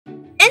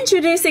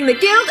Introducing the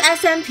Guild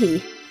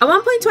SMP, a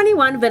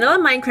 1.21 vanilla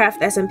Minecraft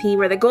SMP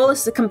where the goal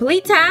is to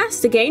complete tasks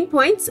to gain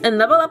points and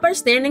level up our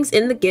standings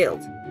in the guild.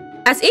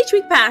 As each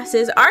week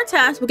passes, our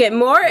tasks will get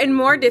more and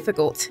more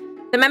difficult.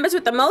 The members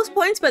with the most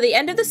points by the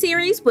end of the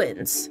series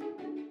wins.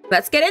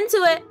 Let's get into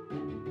it!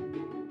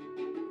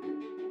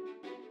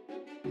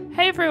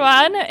 Hey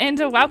everyone, and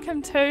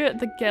welcome to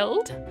the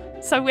guild.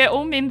 So we're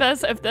all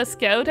members of this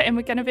guild and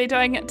we're going to be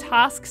doing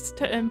tasks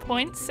to earn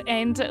points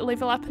and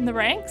level up in the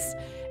ranks.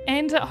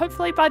 And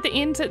hopefully by the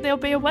end there'll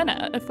be a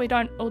winner if we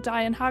don't all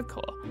die in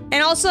hardcore.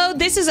 And also,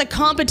 this is a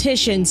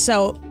competition,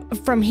 so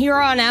from here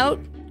on out,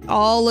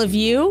 all of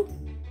you,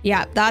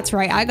 yeah, that's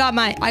right. I got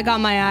my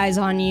eyes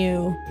on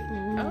you.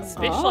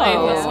 Especially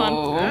this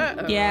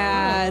one.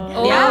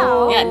 Yeah.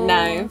 Yeah,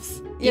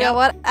 knives. You know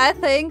what? I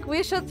think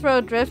we should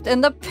throw Drift in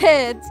the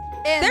pit.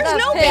 There's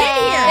no pit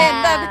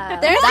here.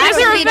 There's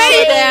a ravine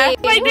there.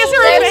 Wait, there's a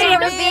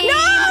ravine. No!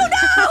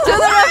 To the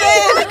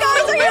ravine.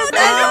 Guys, are you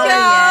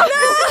No.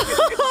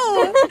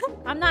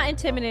 I'm not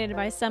intimidated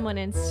by someone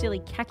in silly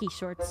khaki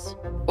shorts.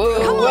 Whoa,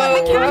 Come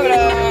on, the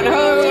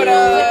hold on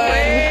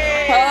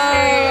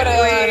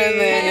a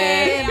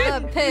minute.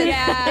 In the pit.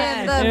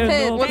 In the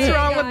pit. What's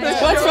wrong with the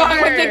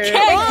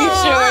khaki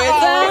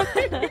shorts?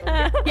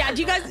 Yeah,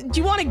 do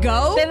you want to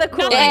go? They look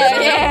cool.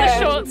 The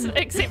shorts,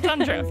 except on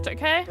Drift,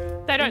 okay?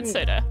 They don't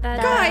suit her.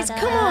 Guys,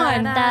 come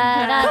on.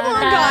 Come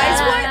on,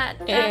 guys.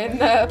 What? In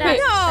the pit.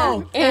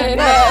 No. In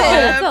the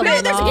pit. No,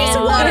 there's a piece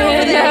of water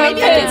over there.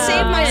 Maybe I can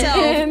save myself.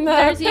 In the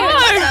pit. She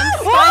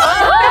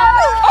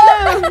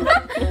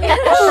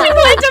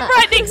landed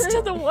right next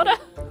to the water.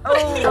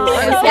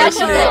 Yeah,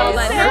 she will.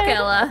 Let her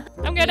kill her.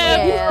 I'm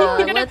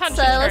gonna punch a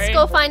tree. Let's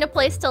go find a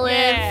place to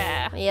live.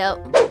 Yeah. Yep.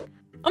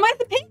 Oh my,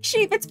 the pink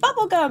sheep. It's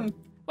bubblegum.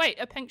 Wait,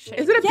 a pink sheep.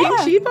 Is it a pink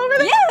sheep over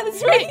there? Yeah,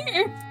 it's right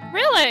here.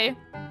 Really?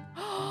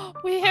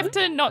 We have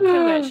to not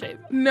kill that sheep.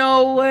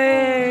 No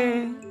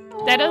way.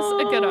 That is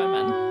a good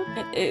omen.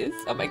 It is.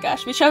 Oh my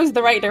gosh, we chose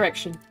the right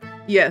direction.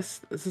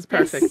 Yes, this is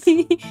perfect.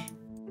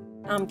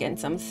 I'm getting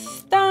some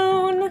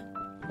stone.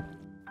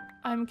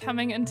 I'm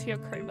coming into your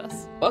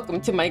crevice.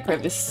 Welcome to my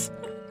crevice.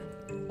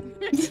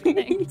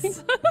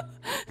 Thanks.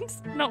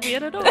 It's not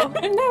weird at all.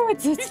 No,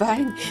 it's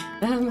fine.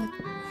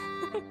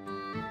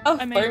 Oh,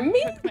 I mean, for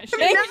me? cook my sheep.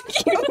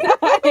 Thank you,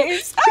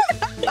 nice.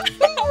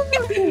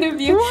 Kind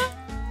of you.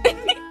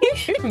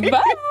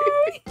 Bye.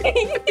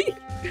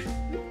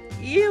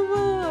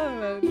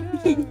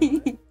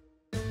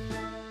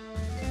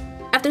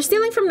 After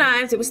stealing from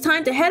Knives, it was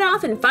time to head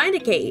off and find a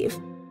cave.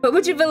 But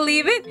would you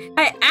believe it?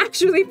 I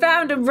actually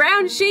found a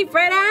brown sheep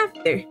right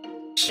after.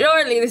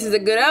 Surely this is a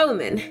good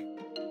omen.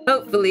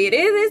 Hopefully it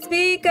is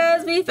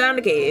because we found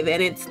a cave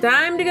and it's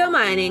time to go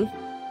mining.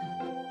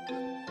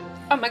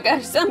 Oh my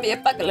gosh, zombie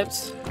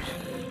apocalypse.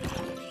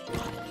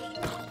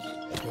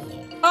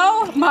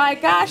 Oh my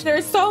gosh, there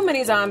are so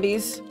many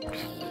zombies.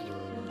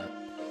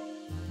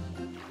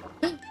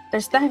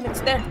 There's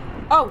diamonds there.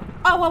 Oh,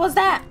 what was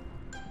that?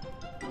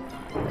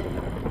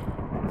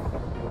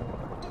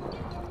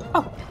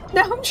 Oh,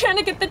 now I'm trying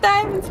to get the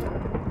diamonds.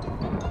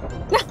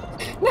 No.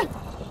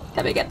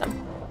 Let me get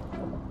them.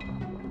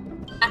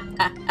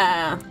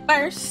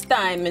 First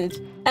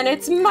diamond. And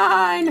it's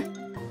mine.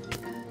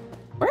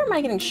 Where am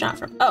I getting shot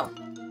from? Oh,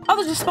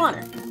 there's a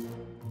spawner.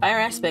 Fire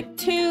aspect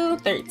 2,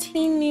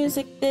 13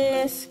 music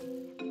disc.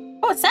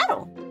 Oh, a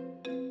saddle.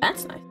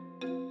 That's nice.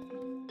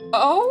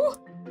 Oh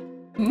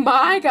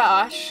my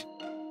gosh.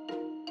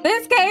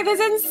 This cave is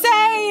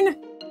insane.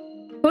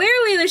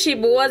 Clearly the sheep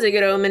was a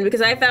good omen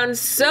because I found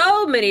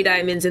so many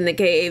diamonds in the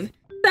cave.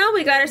 So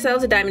we got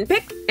ourselves a diamond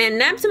pick and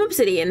nabbed some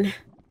obsidian.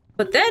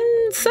 But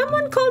then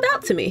someone called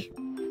out to me.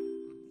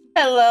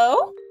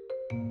 Hello?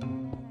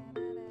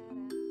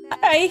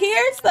 I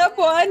hear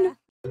someone.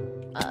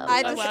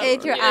 I just well,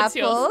 ate your yeah, it's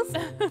yours.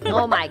 apples.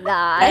 Oh my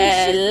gosh.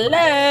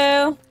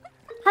 Hello.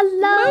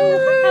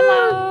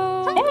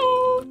 Hello.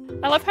 Hello.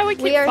 I love how we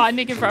keep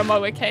finding everyone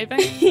while we're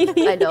caving.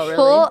 I know, really.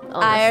 Full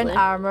honestly. iron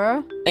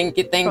armor. Thank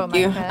you. From I'm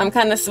Minecraft.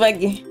 kind of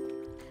swaggy.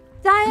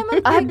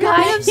 Diamond. I'm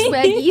kind of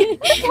swaggy.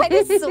 Kind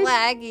of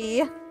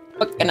swaggy.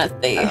 What can I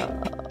say?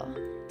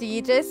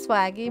 DJ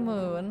Swaggy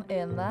Moon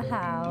in the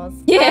house.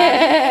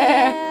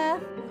 Yeah.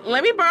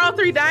 Let me borrow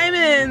 3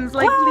 diamonds,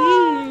 like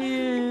please.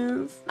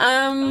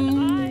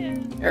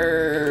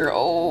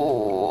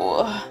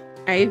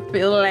 I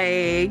feel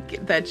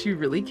like that you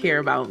really care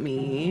about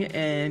me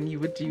and you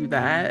would do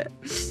that.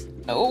 Because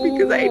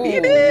I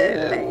need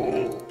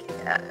it.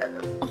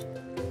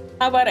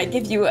 How about I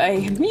give you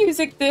a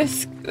music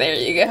disc? There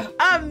you go.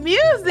 A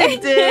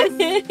music disc?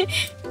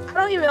 I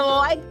don't even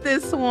like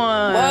this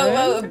one.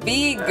 Whoa,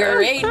 be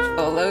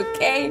grateful,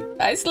 okay?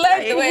 I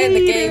slept away in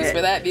the games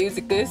for that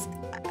music disc.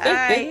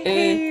 I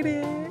hate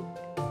it.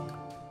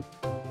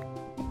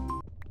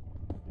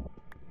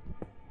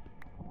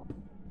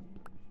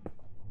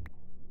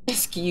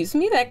 Excuse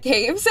me, that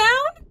cave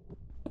sound?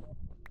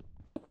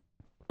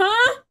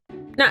 Huh?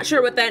 Not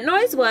sure what that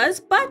noise was,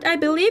 but I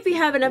believe we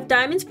have enough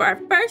diamonds for our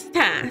first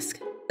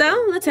task.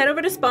 So let's head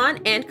over to spawn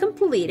and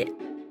complete it.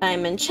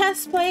 Diamond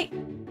chest plate.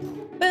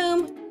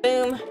 Boom,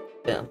 boom,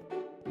 Boom.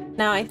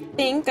 Now I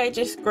think I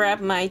just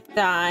grab my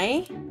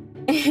dye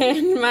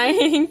and my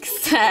ink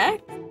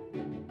sac.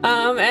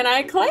 And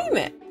I claim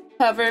it.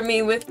 Cover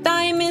me with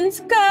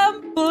diamonds,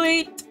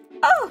 complete.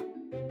 Oh!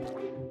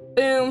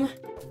 Boom.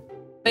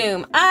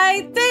 Boom.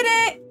 I did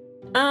it!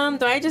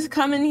 Do I just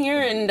come in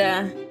here and,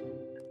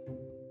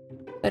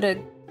 put a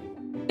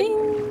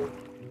bing?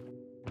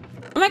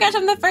 Oh my gosh,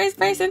 I'm the first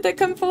person to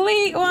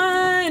complete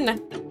one!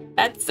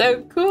 That's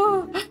so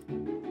cool.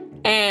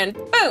 And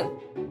boom!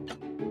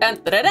 Dun,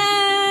 dun, dun,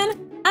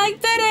 dun. I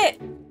did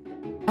it!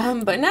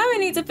 But now we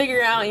need to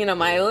figure out, you know,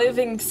 my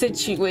living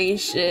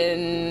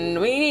situation.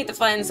 We need to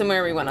find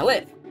somewhere we want to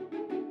live.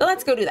 So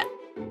let's go do that.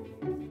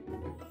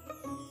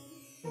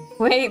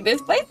 Wait,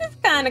 this place is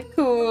kind of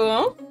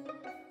cool.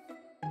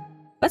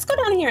 Let's go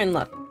down here and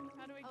look.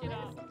 How do we get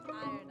up?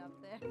 Iron up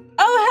there.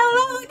 Oh,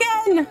 hello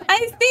again!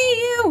 I see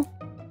you!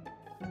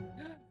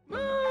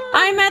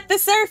 I'm at the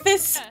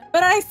surface,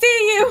 but I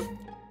see you!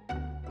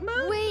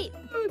 Wait.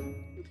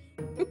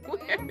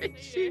 Where is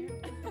she?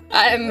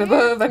 I'm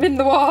above, I'm in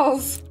the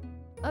walls.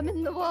 I'm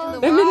in the wall.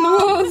 I'm in the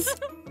walls.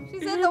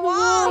 She's in the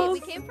wall.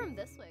 Wait, we came from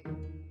this way.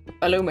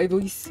 Follow my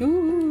voice.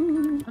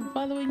 Ooh. I'm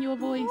following your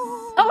voice.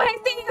 Oh, I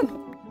see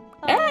you!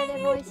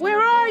 Hey, where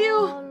are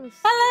you?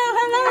 Hello,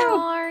 Where hello!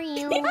 are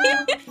you?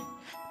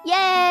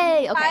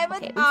 Yay! Okay, I'm an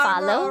okay, we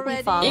armor follow. We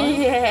already. follow.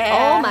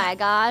 Yeah. Oh my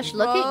gosh,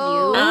 look at you,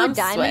 I'm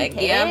diamond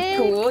swag. Yeah, I'm pig.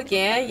 cool.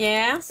 Yeah,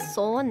 yeah.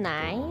 So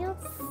nice.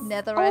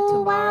 Netherite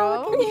Oh,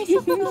 wow, tomorrow. look at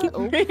this.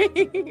 Oh,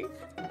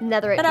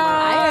 netherite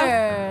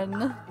Ta-da!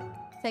 tomorrow. Iron.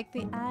 Take the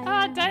iron.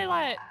 Ah,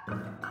 daylight.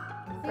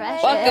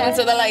 Fresh Welcome air.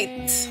 to the light.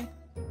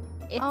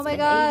 It's Oh my been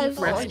gosh.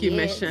 84 Rescue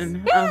years.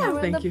 mission. We're Oh,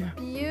 in thank the you.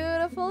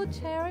 beautiful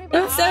cherry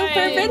It's so I made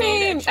perfect. it, I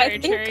cherry,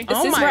 think cherry. this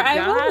Oh is my where I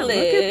God, will look at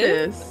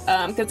live. this.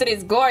 Because it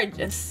is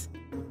gorgeous.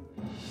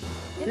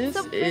 This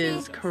so pretty.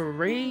 is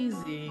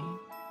crazy.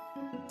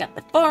 Got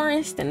the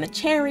forest and the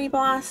cherry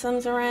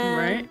blossoms around.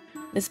 Right?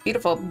 This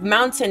beautiful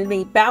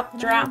mountain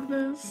backdrop.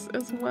 This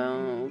as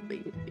well.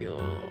 Thank you.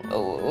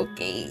 Oh,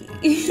 okay.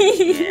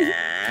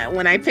 Yeah,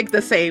 when I pick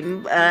the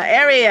same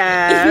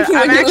area, When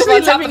I'm you live actually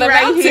on top of living the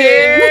right mountain.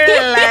 here.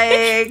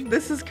 Like,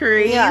 this is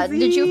crazy. Yeah,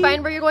 did you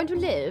find where you're going to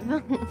live?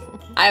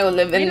 I will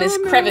live in I this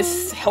don't know.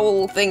 crevice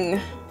hole thing.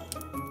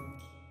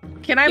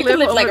 Can I You live can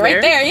live over like there?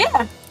 right there,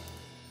 yeah.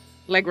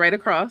 Like right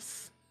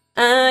across?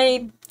 Yeah.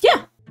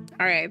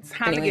 All right, it's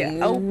time to Anyway.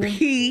 get OP.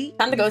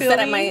 Time to go Feel set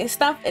up me? my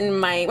stuff in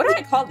my, what do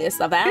I call this?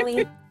 A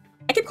valley?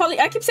 I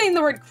keep saying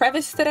the word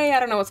crevice today. I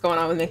don't know what's going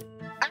on with me.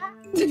 I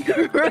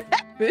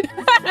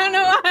don't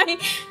know why.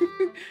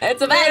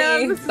 It's a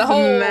valley. Man, It's a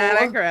hole.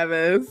 not a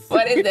crevice.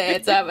 What is it?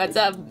 It's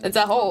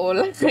a hole.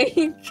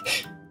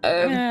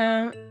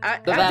 Yeah, I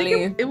valley.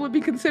 think it would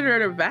be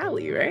considered a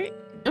valley, right?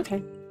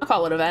 Okay, I'll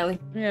call it a valley.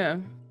 Yeah.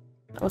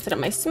 I'll set up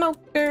my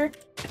smoker,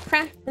 my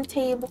crafting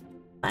table,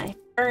 my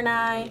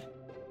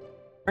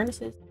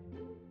furnaces,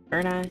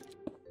 plant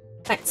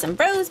some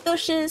rose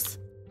bushes.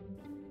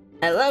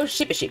 Hello,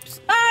 sheepy sheeps.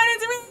 Oh,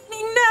 it's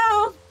raining,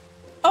 no!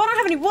 Oh, I don't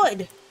have any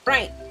wood.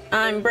 Right,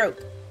 I'm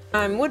broke.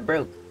 I'm wood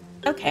broke.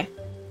 Okay,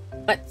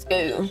 let's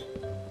go.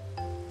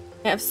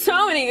 I have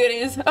so many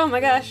goodies. Oh my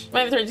gosh,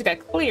 my inventory just got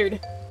cleared.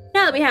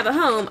 Now that we have a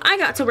home, I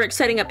got to work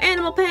setting up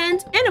animal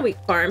pens and a wheat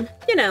farm.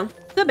 You know,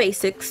 the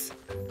basics.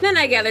 Then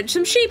I gathered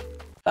some sheep.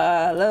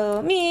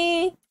 Follow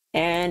me,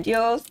 and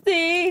you'll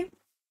see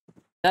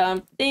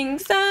something,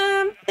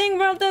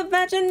 world of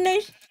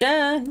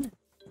imagination.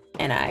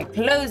 And I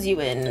close you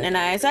in, and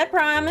as I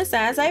promised.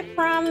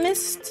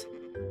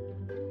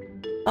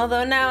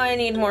 Although now I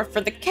need more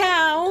for the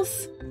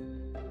cows.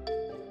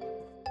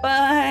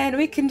 But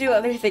we can do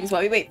other things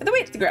while we wait for the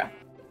wheat to grow.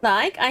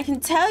 Like, I can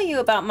tell you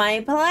about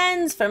my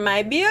plans for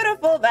my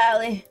beautiful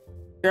valley.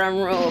 Drum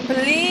roll,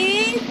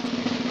 please.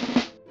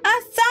 A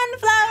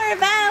sunflower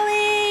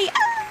valley!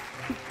 Ah!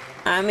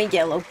 I'm a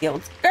yellow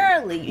guild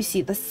girly. You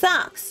see the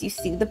socks, you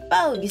see the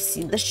bow, you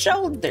see the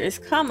shoulders.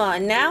 Come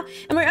on now.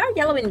 And we are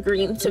yellow and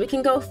green, so we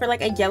can go for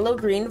like a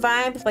yellow-green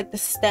vibe with like the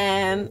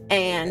stem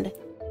and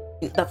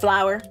the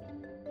flower.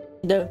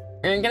 Duh.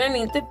 We're gonna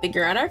need to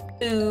figure out our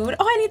food.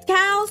 Oh, I need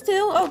cows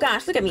too. Oh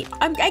gosh, look at me.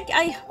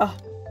 Oh.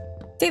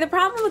 See, the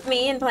problem with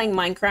me in playing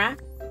Minecraft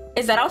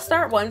is that I'll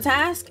start one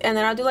task and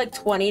then I'll do like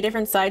 20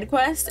 different side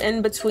quests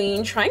in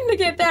between trying to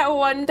get that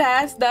one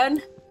task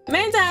done. The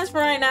main task for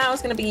right now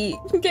is gonna be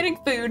getting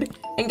food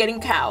and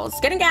getting cows.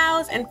 Getting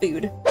cows and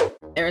food.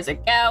 There is a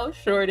cow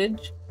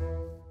shortage.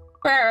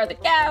 Where are the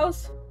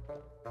cows?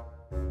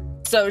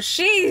 So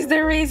she's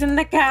the reason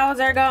the cows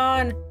are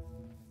gone.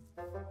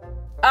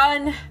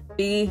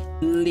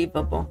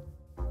 Unbelievable.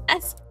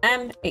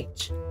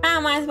 SMH. How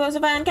am I supposed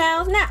to find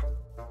cows now?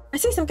 I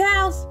see some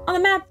cows on the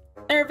map.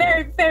 They're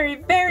very, very,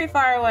 very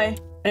far away.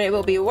 But it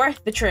will be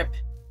worth the trip.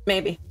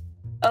 Maybe.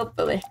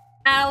 Hopefully.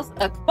 Cows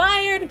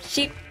acquired.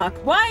 Sheep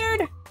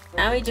acquired.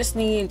 Now we just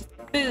need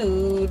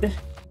food.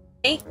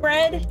 8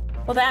 bread.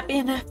 Will that be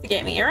enough to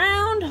get me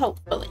around?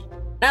 Hopefully.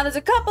 Now there's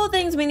a couple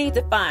things we need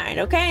to find,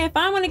 okay? If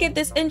I want to get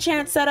this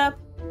enchant set up,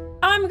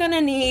 I'm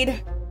gonna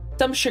need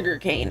some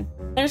sugarcane.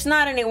 There's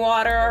not any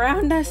water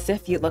around us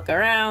if you look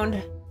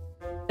around.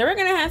 So we're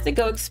gonna have to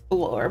go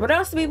explore. What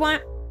else do we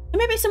want?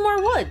 Maybe some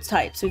more wood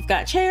types. We've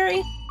got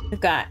cherry,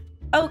 we've got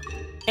oak,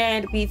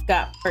 and we've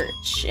got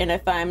birch. And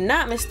if I'm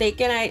not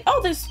mistaken,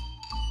 there's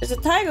a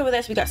tiger with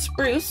us. We got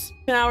spruce.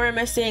 Now we're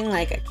missing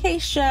like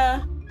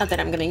acacia. Not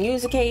that I'm gonna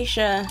use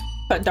acacia,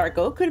 but dark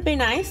oak could be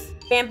nice.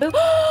 Bamboo.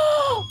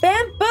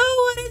 Bamboo!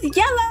 It is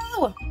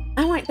yellow!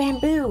 I want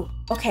bamboo.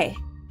 Okay,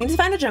 we need to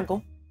find a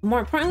jungle. More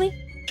importantly,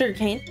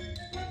 sugarcane.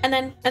 And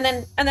then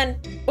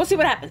we'll see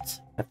what happens.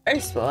 But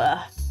first we'll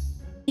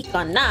peek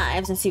on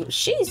Knives and see what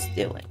she's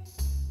doing.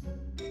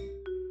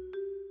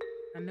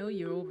 I know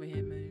you're over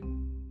here, man.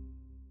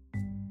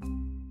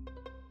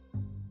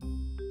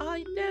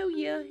 I know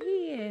you're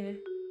here.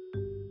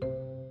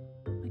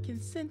 I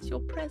can sense your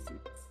presence.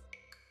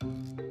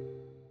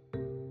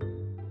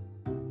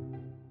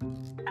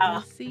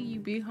 I see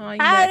you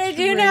behind How that did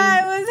you know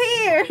I was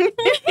here?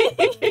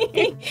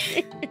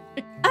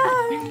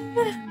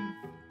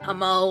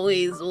 I'm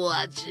always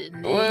watching.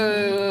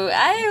 Whoa,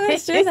 I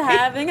was just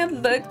having a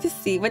look to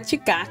see what you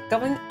got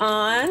going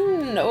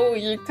on. Oh,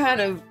 you're kind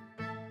of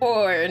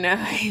poor,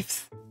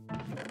 Knives.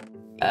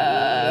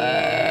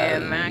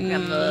 I'm not gonna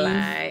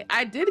lie.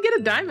 I did get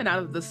a diamond out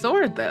of the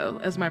sword, though,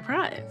 as my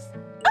prize.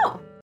 Oh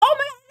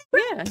my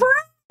God!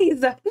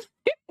 Yeah. Prize!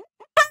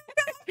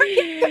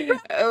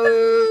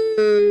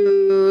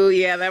 Oh,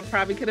 yeah, that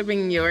probably could have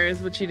been yours,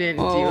 but you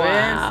didn't do it, so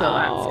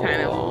that's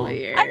kind of Wow.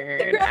 weird.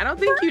 I don't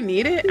think you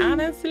need it,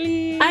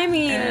 honestly. I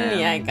mean,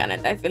 yeah,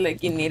 I feel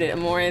like you needed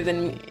more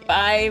than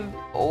 8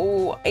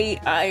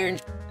 iron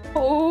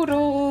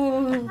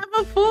total. I have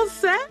a full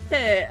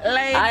set.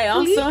 Like, I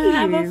also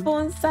have a please.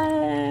 full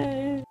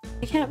set.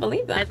 I can't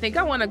believe that. I think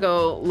I want to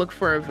go look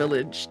for a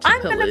village to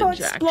I'm pillage, gonna go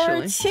explore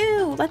actually.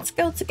 too. Let's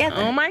go together.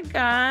 Oh my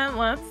god,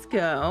 let's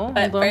go.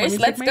 But Hold on, let first, me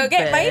let's check go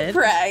get my bed.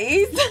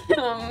 prize.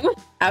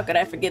 How could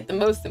I forget the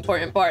most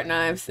important part,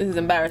 Knives? This is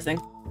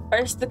embarrassing.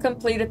 First to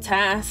complete a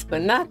task,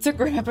 but not to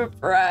grab a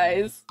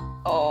prize.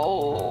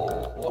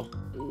 Oh.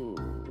 Ooh,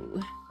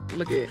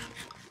 look at it.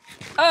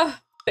 Oh,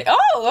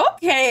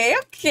 okay.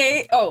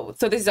 Oh,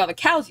 so this is all the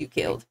cows you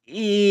killed.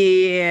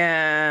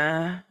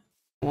 Yeah.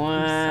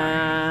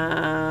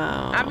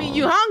 Wow. I mean,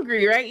 you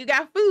hungry, right? You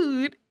got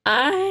food.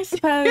 I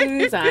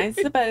suppose.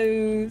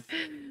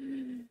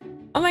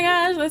 Oh my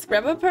gosh, let's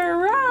grab a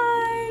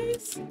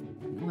prize.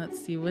 Let's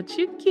see what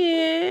you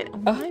get.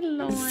 Oh, my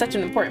lord. This is such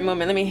an important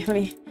moment. Let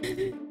me.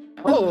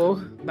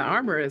 Oh, the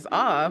armor is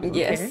off. Okay.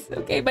 Yes.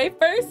 Okay, my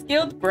first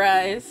guild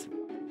prize.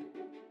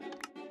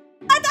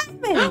 A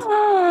diamond!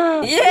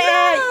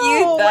 Yeah,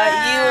 you thought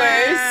you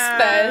were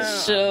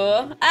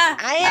special.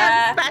 I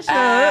am special.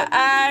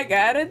 I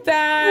got a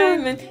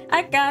diamond.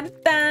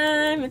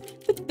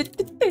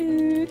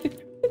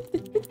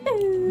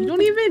 You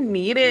don't even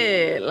need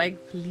it. Like,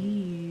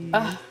 please.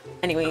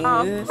 Anyways.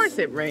 Oh, of course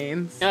it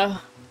rains.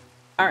 Oh.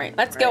 All right,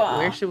 let's go on.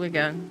 Where should we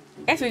go?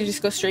 I guess we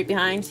just go straight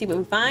behind, see what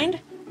we find.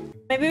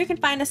 Maybe we can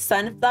find a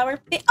sunflower.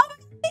 Oh my God,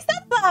 these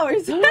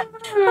sunflowers!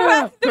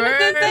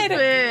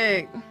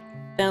 Perfect.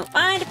 Don't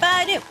mind if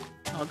I do.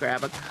 I'll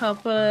grab a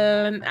couple.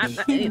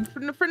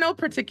 For no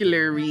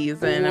particular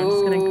reason, I'm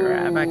just gonna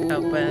grab a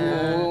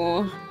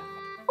couple.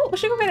 Oh, we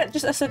should go get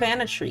just a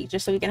savannah tree,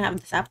 just so we can have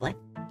the sapling.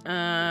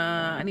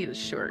 I need a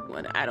short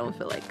one. I don't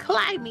feel like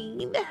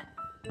climbing.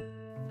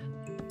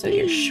 So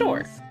you're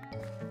short.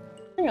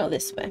 I'll go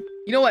this way.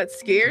 You know what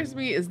scares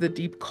me is the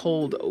deep,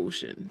 cold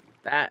ocean.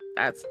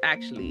 That's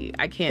actually,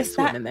 I can't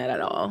swim in that at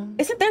all.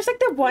 Isn't there's like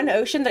the one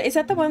ocean that is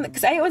that the one?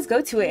 Because I always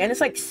go to it and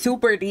it's like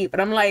super deep, and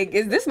I'm like,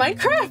 is this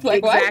Minecraft? Like,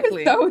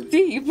 Exactly. why is it so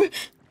deep?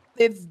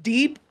 It's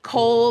deep,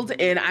 cold,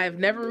 and I've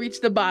never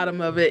reached the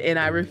bottom of it, and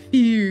I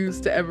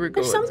refuse to ever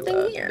go. There's something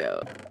into here.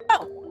 No.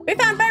 Oh, we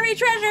found buried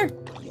treasure.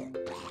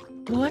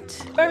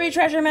 What? Buried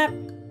treasure map.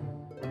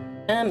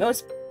 It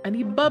was. I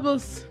need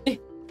bubbles. It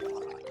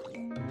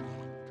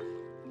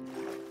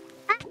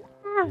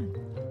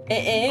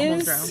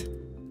is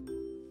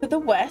to the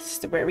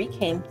west where we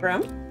came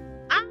from.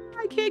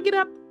 I can't get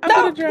up.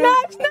 No.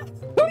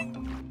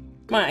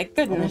 My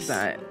goodness.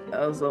 That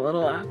was a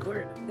little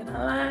awkward. I'm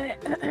gonna lie.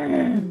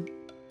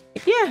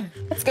 Yeah.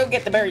 Let's go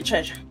get the buried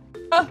treasure.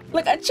 Oh,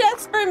 look, a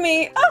chest for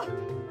me. Oh,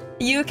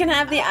 you can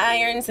have the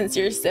iron since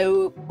you're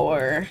so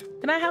poor.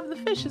 Can I have the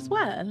fish as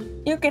well?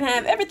 You can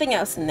have everything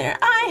else in there.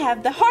 I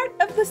have the heart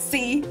of the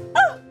sea.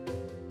 Oh.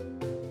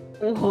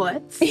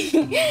 What?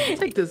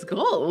 Take this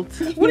gold.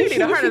 What do you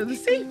need a heart of the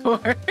sea for?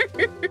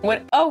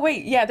 What? Oh,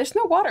 wait. Yeah, there's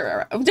no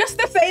water around. Just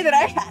to say that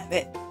I have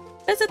it.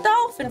 There's a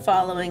dolphin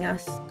following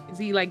us. Is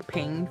he like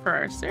paying for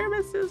our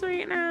services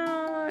right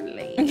now?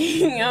 Like,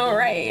 all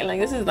right. Like,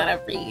 this is not a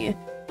free.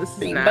 This is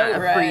free not boat a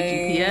free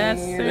ride.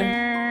 GPS,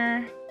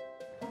 sir.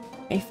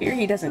 I fear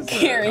he doesn't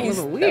care. A He's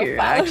little so weird,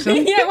 following-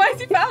 actually. Yeah, why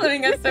is he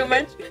following us so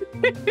much?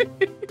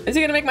 Is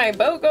he gonna make my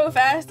boat go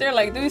faster?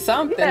 Like, do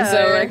something, Yeah,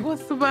 sir. like,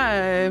 what's the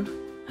vibe?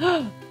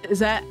 Is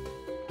that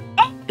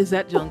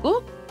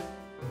jungle?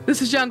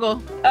 This is jungle.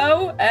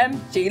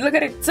 OMG, look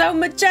at it, so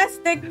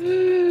majestic.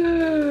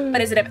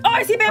 What is it? Oh,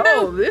 I see bamboo.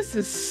 Oh, this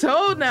is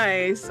so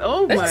nice.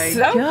 Oh This my is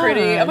so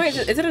pretty. Oh my gosh.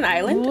 god, is it an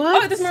island?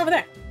 What? Oh, there's more over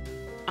there.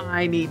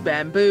 I need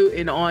bamboo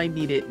and I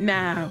need it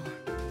now.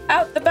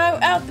 Out the boat,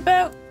 out the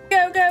boat.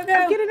 Go, go, go.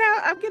 I'm getting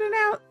out. I'm getting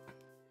out.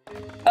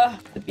 Oh,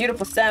 the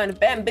beautiful sound of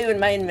bamboo in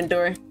my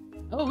inventory.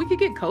 Oh, we could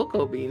get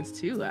cocoa beans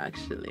too,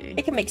 actually.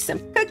 I can make some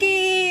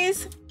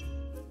cookies.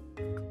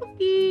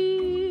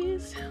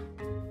 Cookies.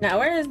 Now,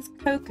 where is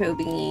cocoa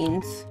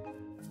beans?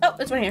 Oh,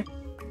 there's one here.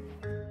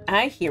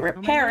 I hear a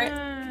parrot.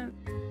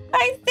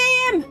 I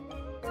see him!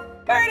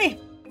 Birdie!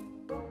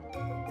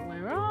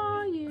 Where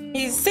are you?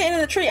 He's sitting in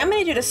the tree. I'm gonna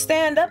need you to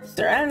stand up,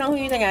 sir. I don't know who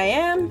you think I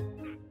am.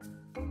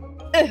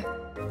 Ugh.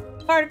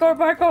 Hardcore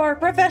parkour,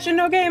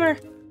 professional gamer.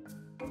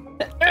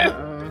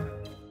 Uh-oh.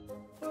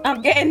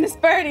 I'm getting this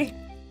birdie.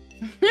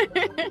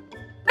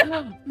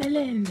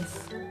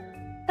 Melons.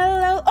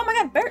 Hello. Oh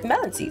my god,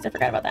 melon seeds. I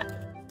forgot about that.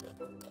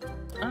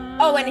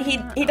 Oh, and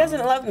he doesn't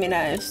love me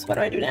now. What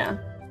do I do now?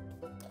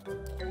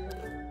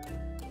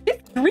 This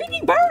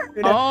greedy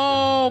bird.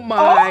 Oh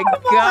my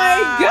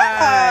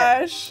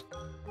gosh.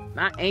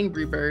 Not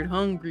angry bird,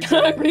 hungry bird.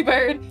 Hungry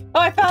bird. Oh,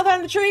 I fell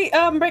down the tree.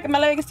 Oh, I'm breaking my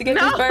legs to get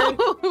this bird.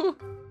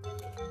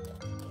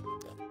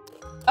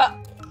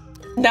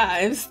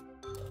 Knives.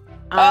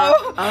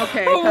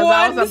 Okay, because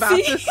I was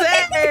about to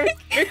say.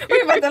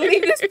 We're about to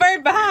leave this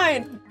bird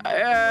behind.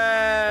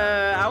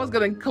 I was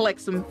going to collect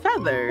some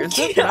feathers.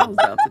 That's what I was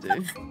about to do.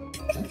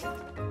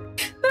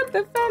 Not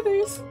the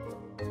feathers.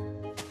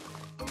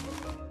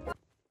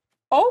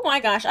 Oh my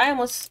gosh, I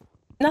almost...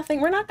 Nothing.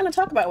 We're not going to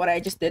talk about what I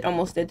just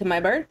almost did to my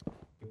bird.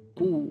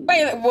 Ooh.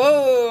 Wait,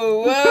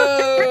 whoa,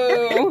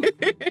 whoa.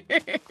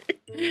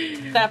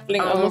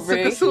 Sapling Almost over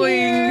took a swing.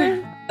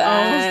 here.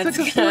 That's Almost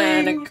took a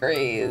kind swing. of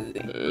crazy.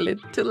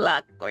 Little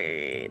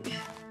awkward.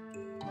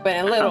 But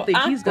a little think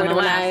he's awkward gonna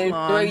when last I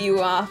long. throw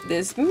you off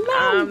this mountain.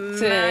 I'm not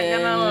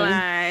gonna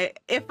lie.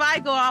 If I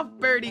go off,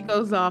 Birdie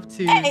goes off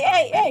too.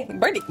 Hey,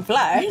 Birdie can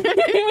fly.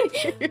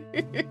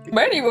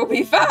 Birdie will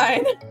be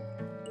fine.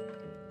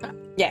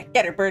 Yeah,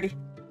 get her, Birdie.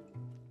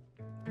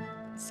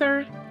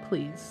 Sir,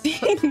 please.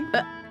 Please.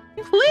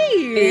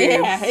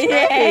 Yeah.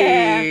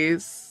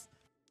 Please.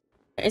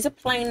 There's a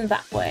plane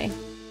that way.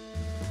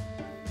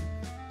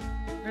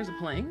 There's a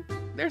plane.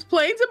 There's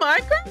planes in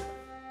Minecraft?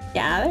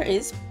 Yeah, there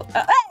is.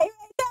 Hey,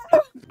 no!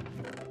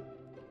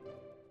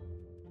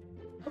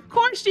 Of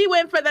course she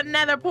went for the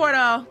nether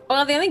portal.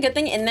 Well, the only good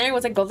thing in there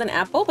was a golden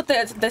apple, but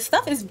the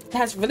stuff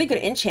has really good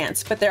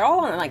enchants, but they're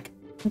all on like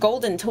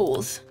golden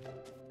tools.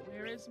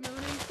 Where is Moon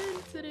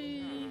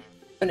Intensity?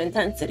 Moon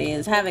Intensity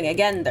is having a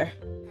gander.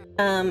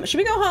 Should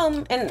we go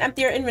home and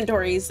empty our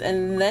inventories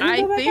and then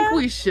I go back think out?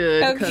 we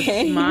should, because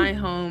Okay. my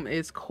home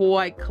is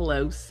quite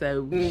close,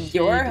 so we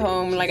Your should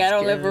home, like I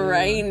don't live go.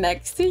 right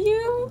next to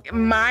you.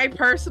 My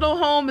personal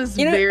home is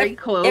very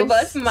close. It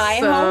was my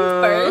so...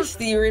 home first.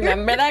 Do you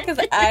remember that?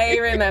 Because I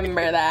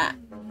remember that.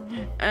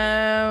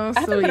 I I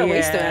have to put a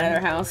waste stone at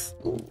our house.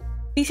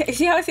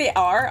 See how I say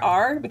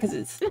R? Because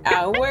it's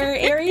our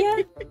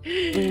area?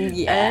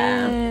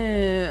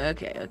 Yeah.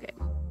 Okay.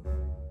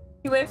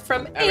 You went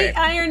from All 8 right.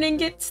 iron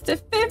ingots to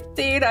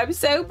 15. I'm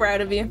so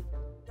proud of you.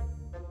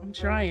 I'm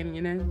trying,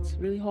 it's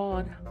really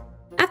hard.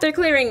 After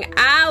clearing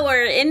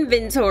our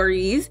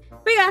inventories,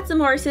 we got some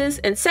horses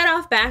and set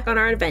off back on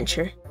our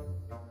adventure.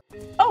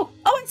 Oh,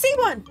 I see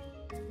one.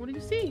 What do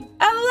you see?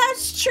 A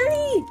lush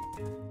tree.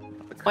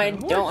 I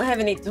don't have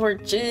any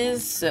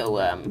torches, so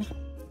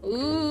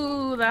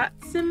Ooh,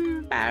 that's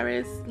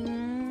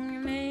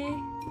embarrassing.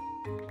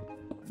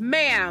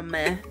 Ma'am.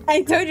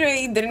 I told you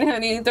I didn't have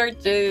any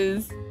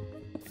torches.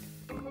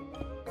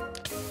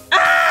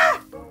 Ah!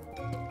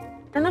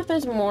 I don't know if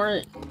there's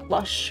more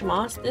lush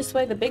moss this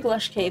way. The big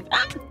lush cave.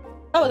 Ah!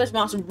 Oh, there's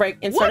moss right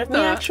in front of me,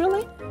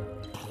 actually.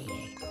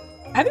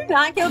 Have you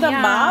not killed a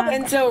mob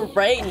until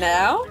right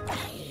now?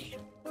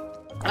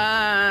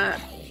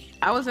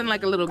 I was in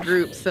like a little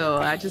group, so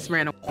I just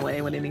ran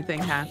away when anything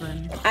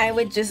happened. I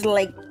would just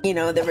like,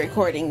 the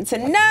recording to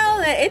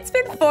know that it's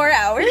been 4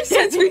 hours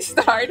since we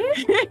started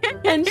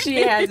and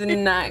she has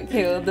not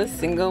killed a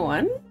single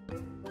one.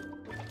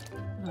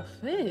 A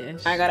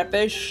fish? I got a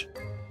fish.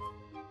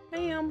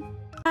 Bam.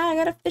 I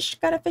got a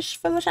fish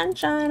full of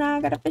sunshine.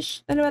 I got a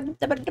fish.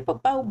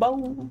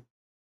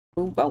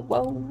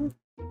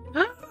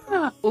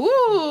 Ah,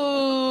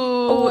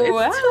 ooh, it's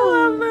wow. 2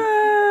 of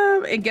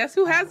them. And guess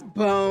who has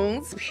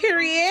bones,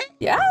 period?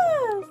 Yes.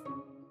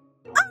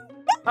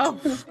 Oh,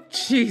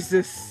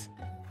 Jesus.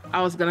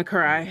 I was gonna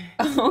cry.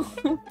 Oh.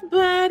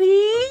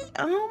 Buddy.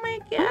 Oh my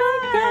gosh. Oh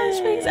my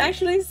gosh, it's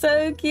actually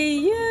so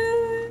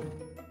cute.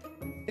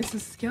 It's a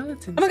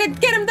skeleton. Oh my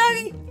god, get him,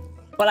 doggy.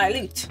 While I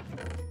loot.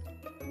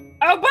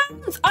 Oh,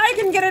 Bones, I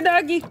can get a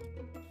doggy.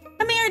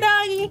 Come here,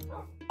 doggy.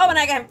 Oh, and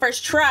I got him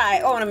first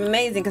try. Oh, and I'm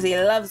amazing because he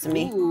loves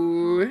me.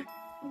 Ooh.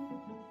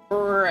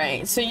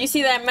 Right, so you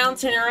see that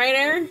mountain right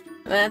there?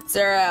 That's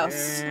our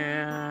house.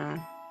 Yeah.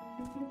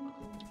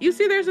 You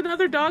see there's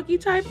another doggy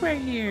type right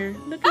here.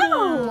 Look at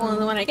Oh, him.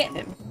 well, when I get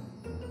him.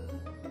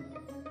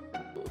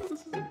 This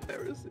is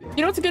embarrassing.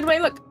 You know what's a good way?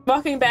 Look,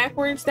 walking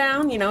backwards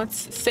down, you know,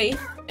 it's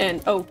safe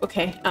and oh,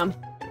 okay.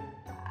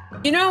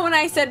 You know when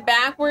I said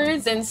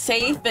backwards and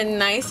safe and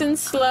nice and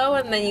slow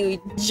and then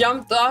you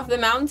jumped off the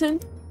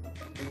mountain?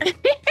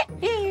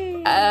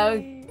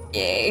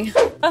 Okay.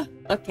 Oh,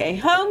 okay,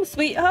 home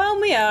sweet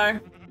home we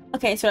are.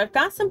 Okay, so I've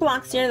got some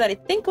blocks here that I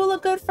think will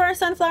look good for a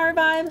sunflower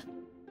vibe.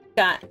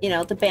 Got, you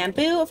know, the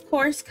bamboo, of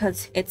course,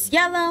 because it's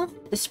yellow.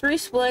 The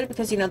spruce wood,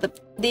 because, you know, the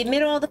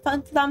middle of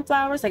the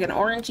sunflowers, like an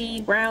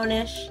orangey,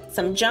 brownish.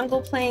 Some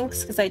jungle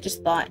planks, because I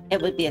just thought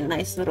it would be a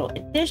nice little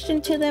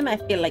addition to them. I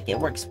feel like it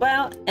works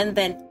well. And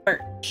then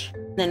birch.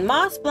 And then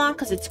moss block,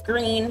 because it's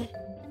green.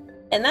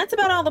 And that's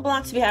about all the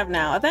blocks we have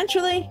now.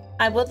 Eventually,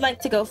 I would like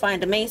to go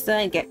find a mesa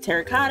and get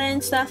terracotta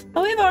and stuff.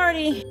 But we've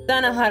already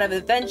done a lot of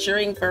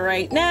adventuring for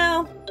right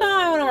now. So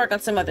I want to work on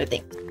some other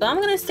things. So I'm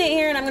going to stay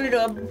here and I'm going to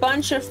do a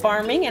bunch of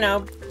farming. And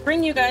I'll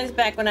bring you guys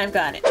back when I've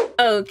got it.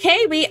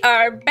 Okay, we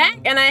are back.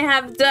 And I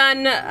have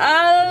done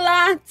a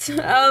lot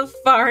of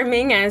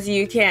farming, as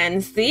you can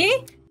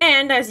see.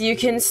 And as you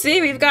can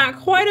see, we've got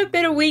quite a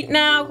bit of wheat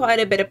now, quite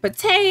a bit of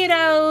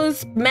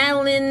potatoes,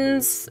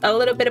 melons, a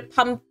little bit of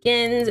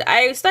pumpkins.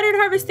 I started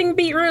harvesting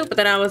beetroot, but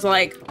then I was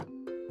like,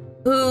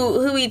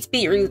 who eats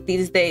beetroot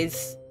these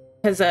days?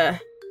 Because,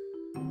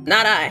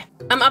 not I.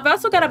 I've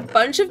also got a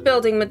bunch of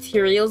building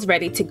materials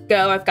ready to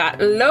go. I've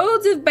got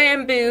loads of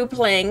bamboo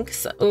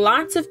planks,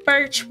 lots of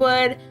birch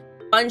wood,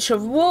 bunch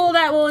of wool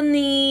that we'll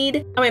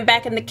need. I went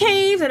back in the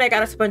caves and I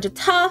got us a bunch of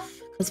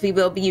tuff, because we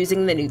will be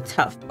using the new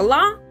tuff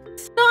block.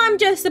 So I'm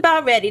just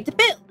about ready to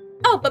build.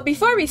 Oh, but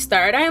before we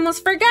start, I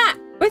almost forgot.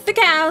 With the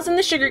cows and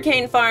the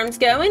sugarcane farms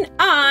going,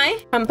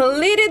 I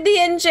completed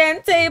the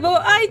enchant table.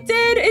 I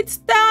did, it's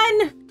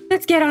done.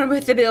 Let's get on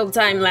with the build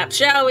time lapse,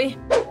 shall we?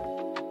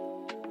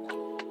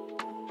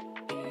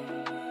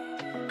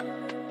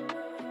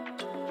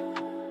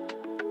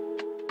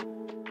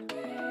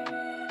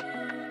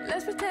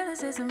 Let's pretend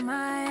this isn't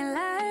my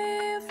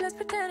life. Let's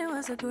pretend it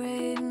was a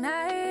great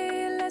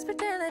night. Let's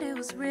pretend that it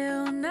was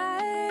real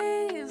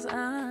nice.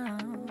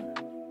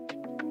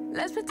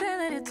 Let's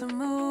pretend that it's a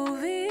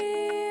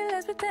movie.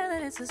 Let's pretend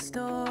that it's a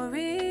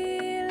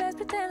story. Let's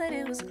pretend that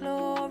it was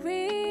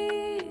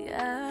glorious.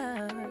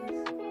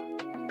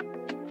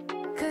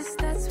 'Cause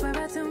that's where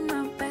I do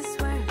my best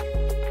work.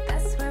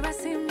 That's where I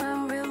see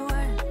my real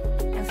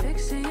worth. In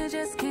fiction you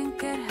just can't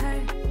get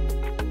hurt.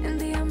 In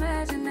the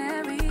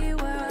imaginary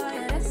world,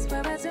 yeah, that's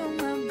where I do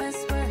my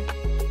best work.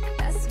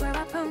 That's where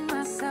I put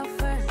myself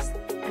first.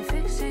 In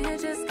fiction you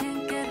just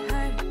can't get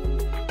hurt.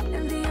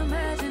 In the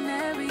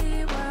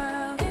imaginary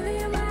world. In the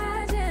imaginary.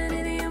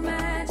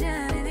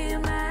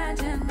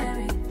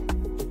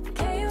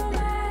 Can you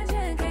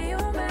imagine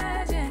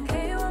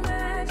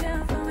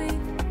for me?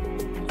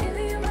 In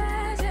the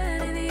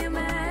imaginary.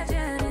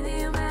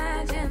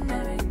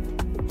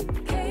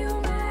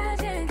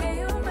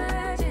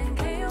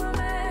 Can you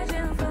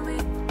imagine for me?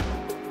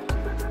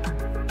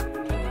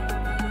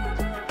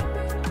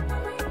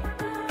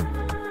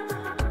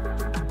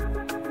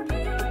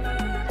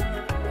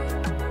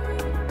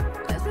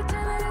 Let's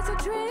pretend that it's a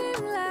dream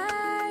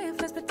life.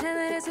 Let's pretend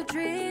that it's a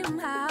dream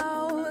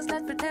house.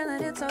 Let's pretend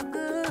that it's all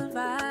good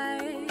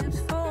vibes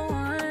for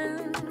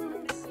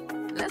once.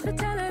 Let's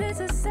pretend that it's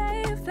a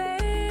safe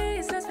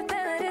place. Let's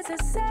pretend that it's a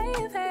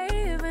safe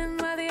haven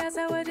while the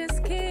outside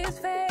just keeps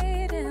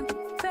fading.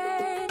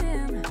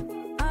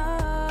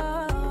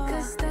 Oh,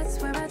 'cause that's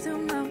where I do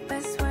my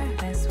best work.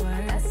 That's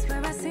where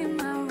I see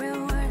my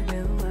real worth.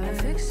 In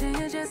fiction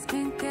you just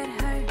can't get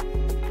hurt.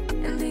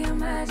 In the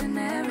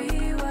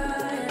imaginary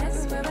world,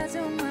 that's where I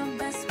do my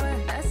best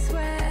work. That's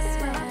where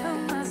I put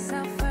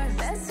myself first.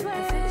 That's where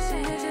in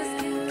fiction you just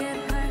can't get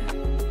hurt.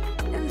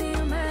 In the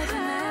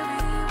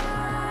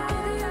imaginary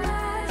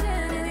world. In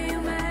the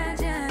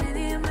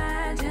imaginary.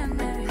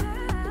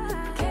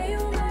 Can you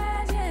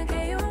imagine for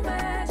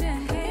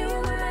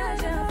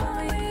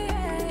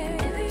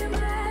me? In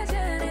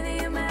the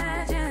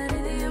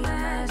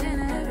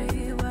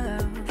imaginary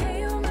world. Can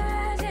you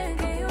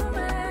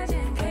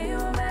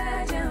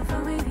imagine for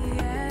me?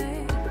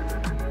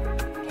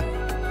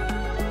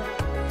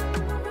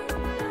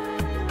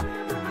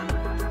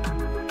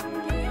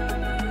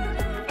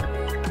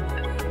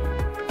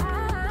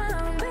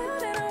 I'm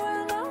building a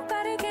world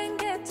nobody can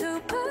get to.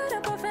 Put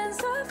up a fence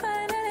so I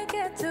finally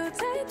get to.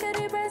 Take a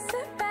deep breath,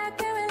 sit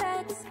back and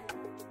relax.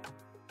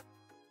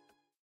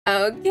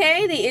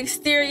 Okay, the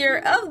exterior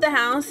of the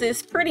house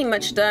is pretty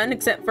much done,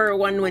 except for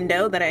one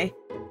window that I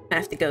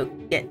have to go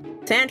get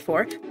sand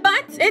for.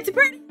 But it's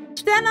pretty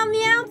much done on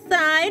the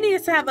outside.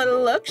 Let's have a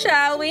look,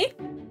 shall we?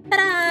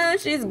 Ta-da!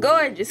 She's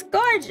gorgeous,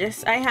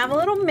 gorgeous. I have a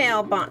little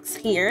mailbox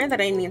here that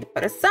I need to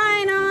put a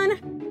sign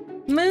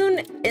on.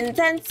 Moon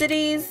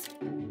intensities,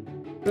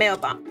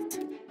 mailbox.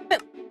 Boom.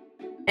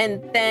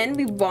 And then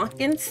we walk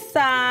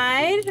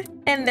inside,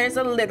 and there's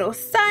a little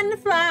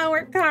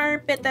sunflower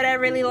carpet that I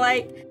really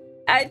like.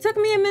 It took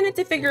me a minute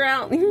to figure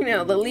out, you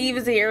know, the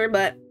leaves here,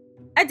 but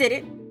I did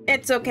it.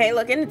 It's okay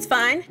looking, it's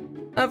fine.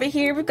 Over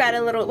here, we've got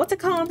a little, what's it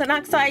called? An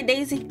oxeye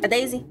daisy? A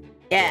daisy?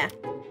 Yeah.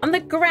 On the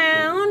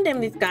ground, and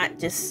we've got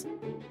just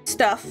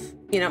stuff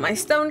you know, my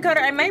stone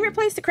cutter. I might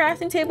replace the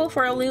crafting table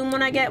for a loom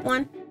when I get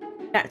one.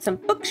 Got some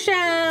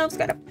bookshelves,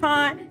 got a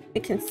pot.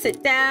 We can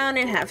sit down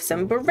and have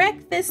some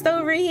breakfast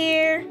over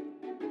here.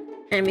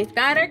 And we've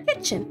got our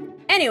kitchen.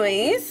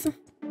 Anyways,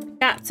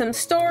 got some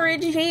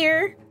storage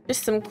here.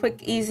 Just some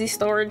quick, easy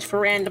storage for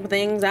random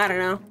things. I don't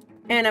know.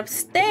 And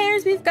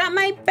upstairs, we've got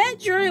my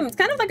bedroom. It's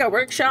kind of like a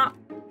workshop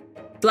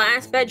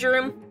 /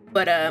 bedroom.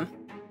 But, I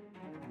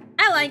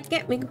like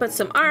it. We can put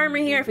some armor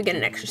here if we get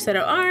an extra set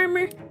of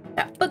armor.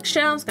 Got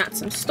bookshelves, got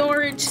some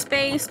storage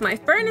space. My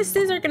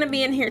furnaces are gonna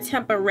be in here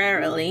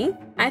temporarily.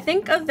 I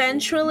think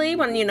eventually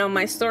when, you know,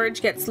 my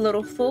storage gets a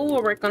little full,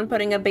 we'll work on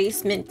putting a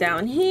basement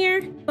down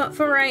here. But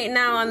for right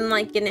now, I'm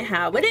liking it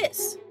how it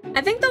is.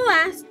 I think the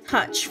last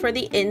touch for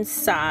the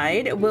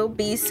inside will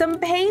be some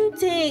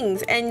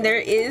paintings. And there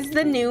is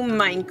the new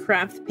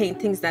Minecraft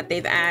paintings that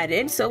they've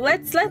added. So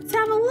let's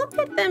have a look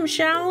at them,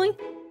 shall we?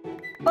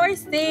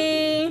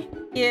 Horsey.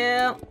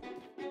 Yeah.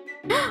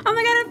 Oh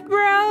my god, a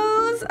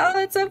rose! Oh,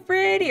 that's so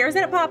pretty. Or is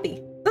that a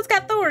poppy? That's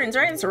got thorns,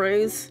 right? It's a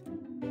rose. ...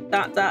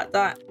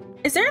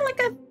 Is there like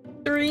a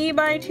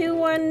 3x2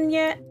 one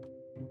yet?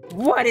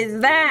 What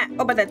is that?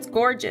 Oh, but that's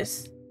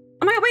gorgeous.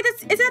 Oh my god, wait,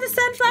 is that a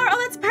sunflower?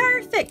 Oh, that's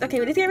perfect. Okay,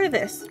 we need to get rid of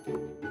this.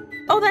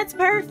 Oh, that's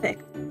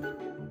perfect.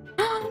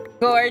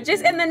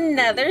 Gorgeous. And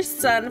another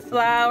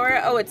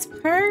sunflower. Oh, it's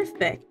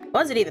perfect.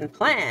 Was it even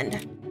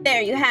planned?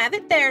 There you have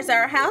it. There's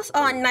our house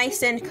all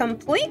nice and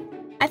complete.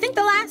 I think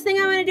the last thing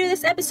I'm going to do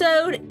this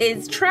episode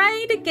is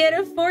try to get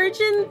a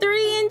Fortune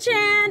 3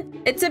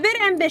 enchant. It's a bit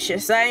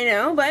ambitious, I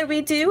know, but we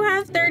do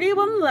have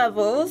 31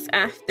 levels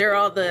after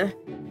all the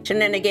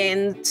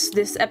shenanigans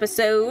this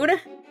episode.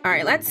 All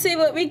right, let's see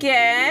what we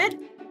get.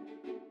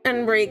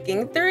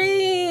 Unbreaking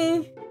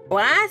 3,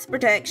 blast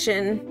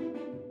protection,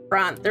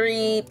 prot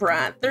 3,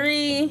 prot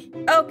 3.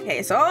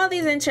 Okay, so all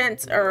these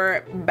enchants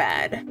are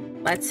bad.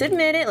 Let's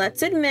admit it,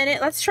 let's admit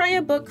it. Let's try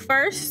a book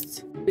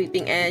first.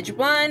 Sweeping edge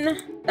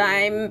 1.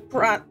 Time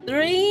prot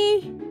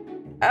 3.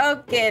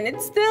 Okay, and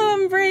it's still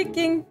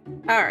unbreaking.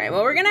 All right,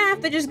 well, we're gonna have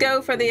to just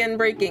go for the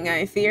unbreaking,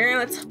 I fear.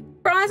 Let's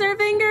cross our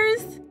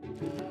fingers.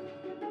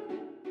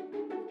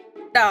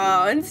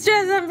 Oh, it's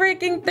just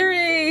unbreaking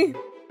 3.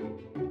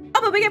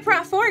 Oh, but we get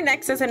prot 4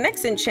 next as a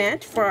next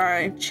enchant for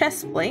our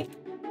chest plate.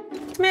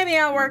 So maybe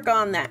I'll work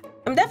on that.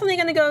 I'm definitely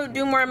gonna go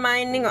do more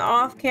mining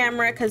off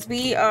camera because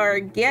we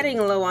are getting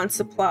low on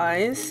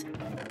supplies.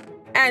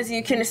 As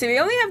you can see, we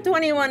only have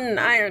 21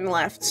 iron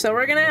left, so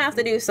we're gonna have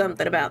to do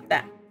something about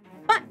that.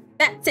 But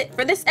that's it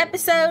for this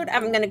episode.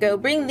 I'm gonna go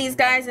bring these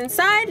guys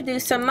inside to do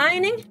some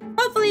mining.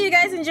 Hopefully you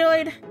guys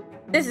enjoyed.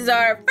 This is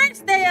our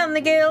first day on the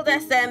Guild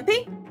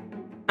SMP.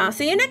 I'll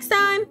see you next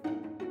time.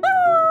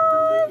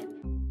 Bye!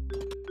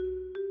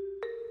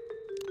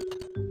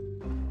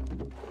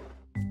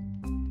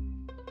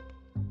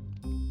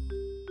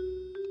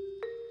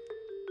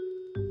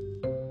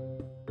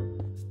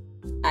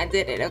 I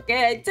did it,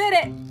 okay? I did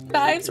it!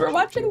 Guys, we're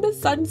watching the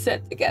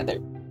sunset together.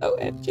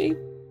 OMG.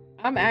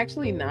 I'm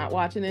actually not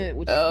watching it,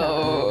 which is kind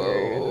of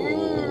weird.